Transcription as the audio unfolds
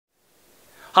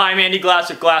Hi, I'm Andy Glass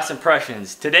with Glass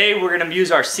Impressions. Today we're going to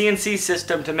use our CNC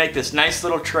system to make this nice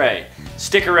little tray.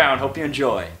 Stick around, hope you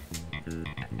enjoy.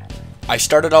 I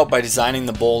started out by designing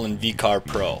the bowl in VCarve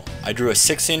Pro. I drew a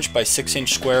 6" by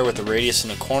 6" square with a radius in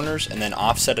the corners and then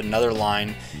offset another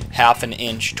line ½ an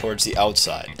inch towards the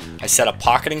outside. I set a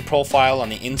pocketing profile on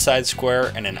the inside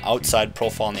square and an outside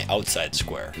profile on the outside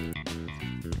square.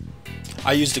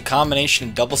 I used a combination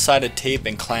of double-sided tape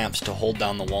and clamps to hold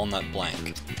down the walnut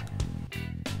blank.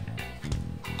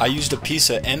 I used a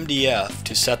piece of MDF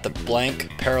to set the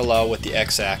blank parallel with the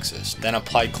x-axis, then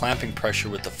applied clamping pressure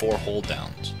with the 4 hold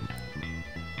downs.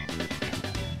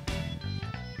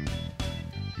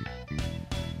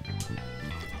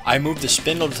 I moved the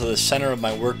spindle to the center of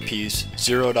my workpiece,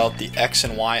 zeroed out the X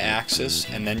and Y axis,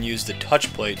 and then used the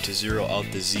touch plate to zero out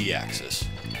the Z axis.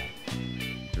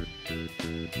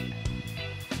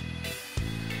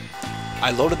 I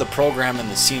loaded the program in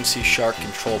the CNC Shark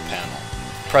control panel.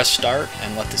 Press start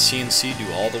and let the CNC do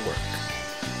all the work.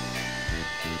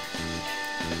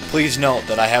 Please note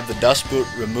that I have the dust boot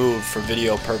removed for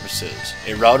video purposes.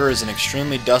 A router is an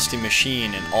extremely dusty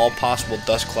machine and all possible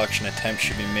dust collection attempts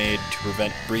should be made to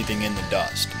prevent breathing in the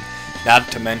dust, not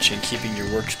to mention keeping your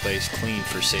workspace clean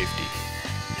for safety.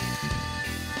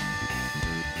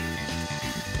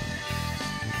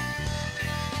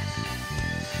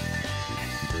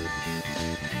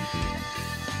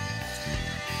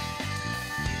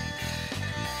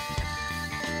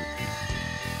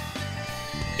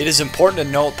 It is important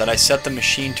to note that I set the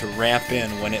machine to ramp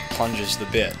in when it plunges the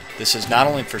bit. This is not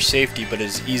only for safety, but it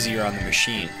is easier on the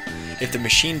machine. If the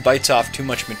machine bites off too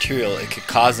much material, it could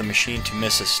cause the machine to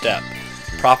miss a step.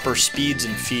 Proper speeds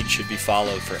and feeds should be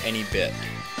followed for any bit.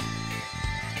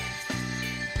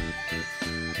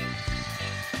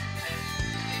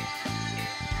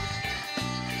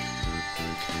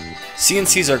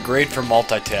 CNCs are great for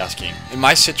multitasking. In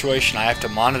my situation, I have to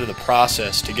monitor the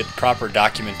process to get proper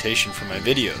documentation for my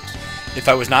videos. If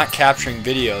I was not capturing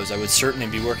videos, I would certainly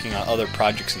be working on other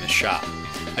projects in the shop.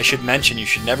 I should mention you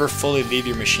should never fully leave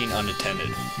your machine unattended.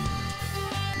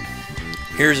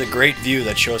 Here's a great view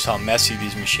that shows how messy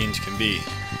these machines can be.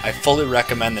 I fully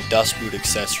recommend the dust boot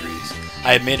accessories.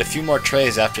 I had made a few more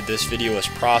trays after this video was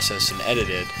processed and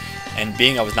edited, and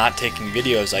being I was not taking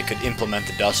videos, I could implement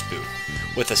the dust boot.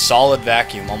 With a solid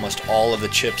vacuum, almost all of the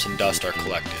chips and dust are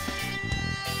collected.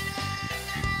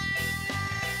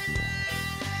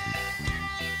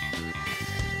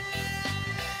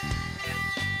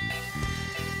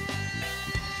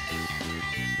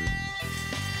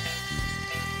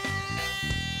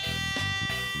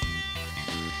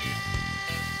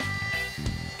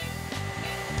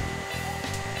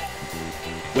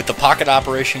 With the pocket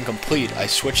operation complete, I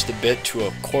switched the bit to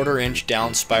a 1/4 inch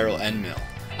down spiral end mill.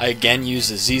 I again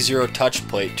used the Z0 touch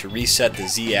plate to reset the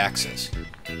Z axis.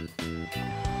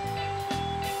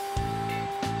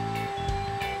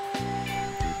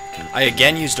 I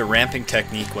again used a ramping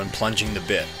technique when plunging the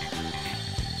bit.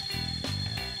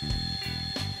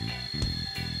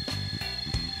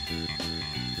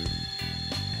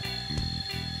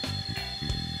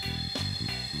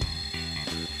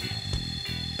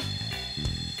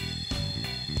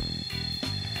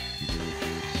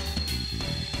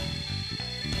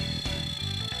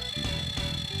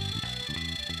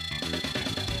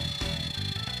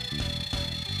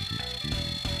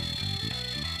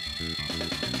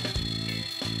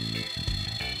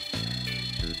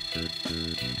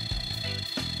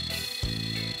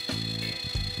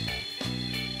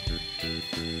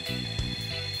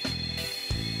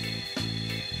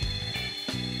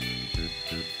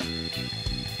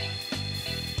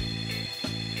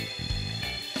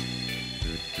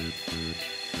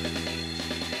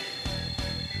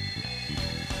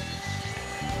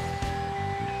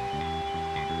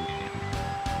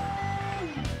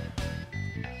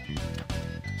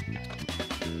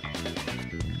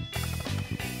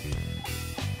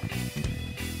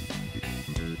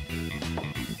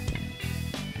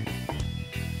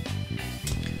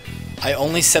 I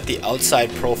only set the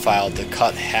outside profile to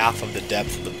cut half of the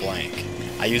depth of the blank.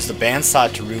 I used the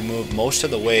bandsaw to remove most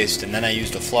of the waste, and then I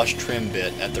used a flush trim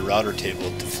bit at the router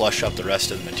table to flush up the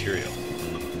rest of the material.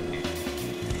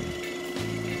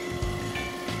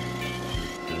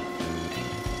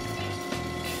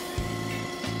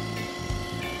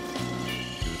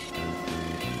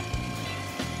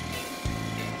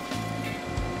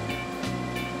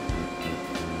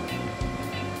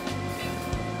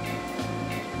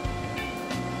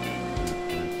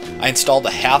 I installed a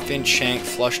 1/2 inch shank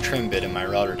flush trim bit in my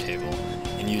router table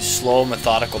and used slow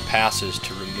methodical passes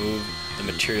to remove the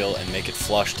material and make it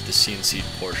flush to the CNC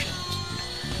portions.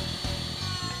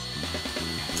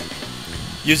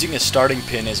 Using a starting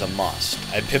pin is a must.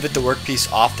 I pivot the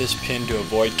workpiece off this pin to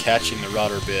avoid catching the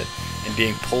router bit and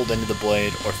being pulled into the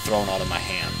blade or thrown out of my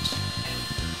hands.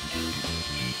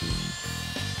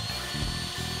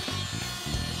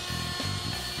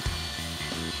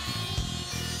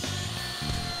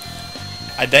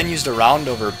 I then used a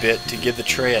roundover bit to give the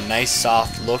tray a nice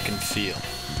soft look and feel.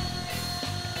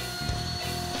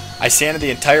 I sanded the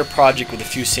entire project with a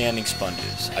few sanding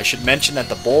sponges. I should mention that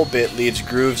the bowl bit leaves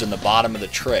grooves in the bottom of the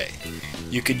tray.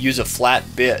 You could use a flat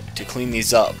bit to clean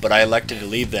these up, but I elected to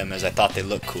leave them as I thought they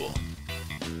looked cool.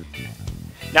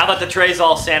 Now that the tray's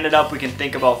all sanded up, we can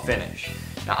think about finish.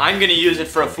 Now I'm going to use it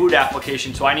for a food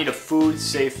application, so I need a food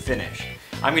safe finish.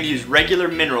 I'm going to use regular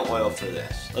mineral oil for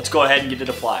this. Let's go ahead and get it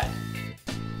applied.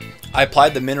 I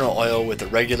applied the mineral oil with a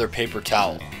regular paper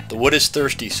towel. The wood is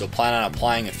thirsty, so plan on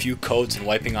applying a few coats and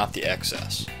wiping off the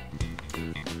excess.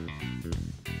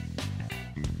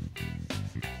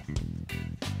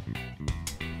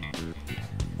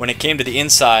 When it came to the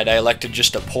inside, I elected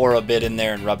just to pour a bit in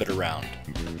there and rub it around.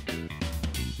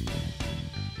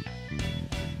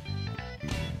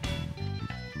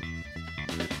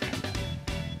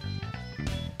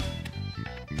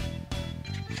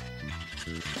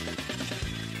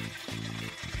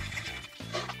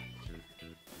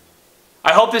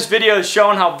 I hope this video has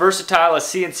shown how versatile a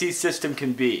CNC system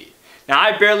can be. Now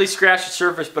I barely scratched the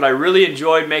surface, but I really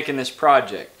enjoyed making this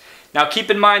project. Now keep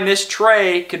in mind this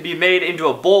tray could be made into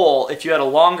a bowl if you had a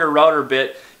longer router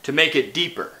bit to make it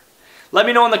deeper. Let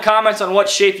me know in the comments on what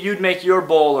shape you'd make your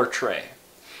bowl or tray.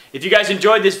 If you guys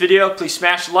enjoyed this video, please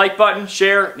smash the like button,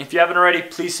 share, and if you haven't already,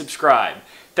 please subscribe.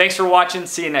 Thanks for watching.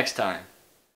 See you next time.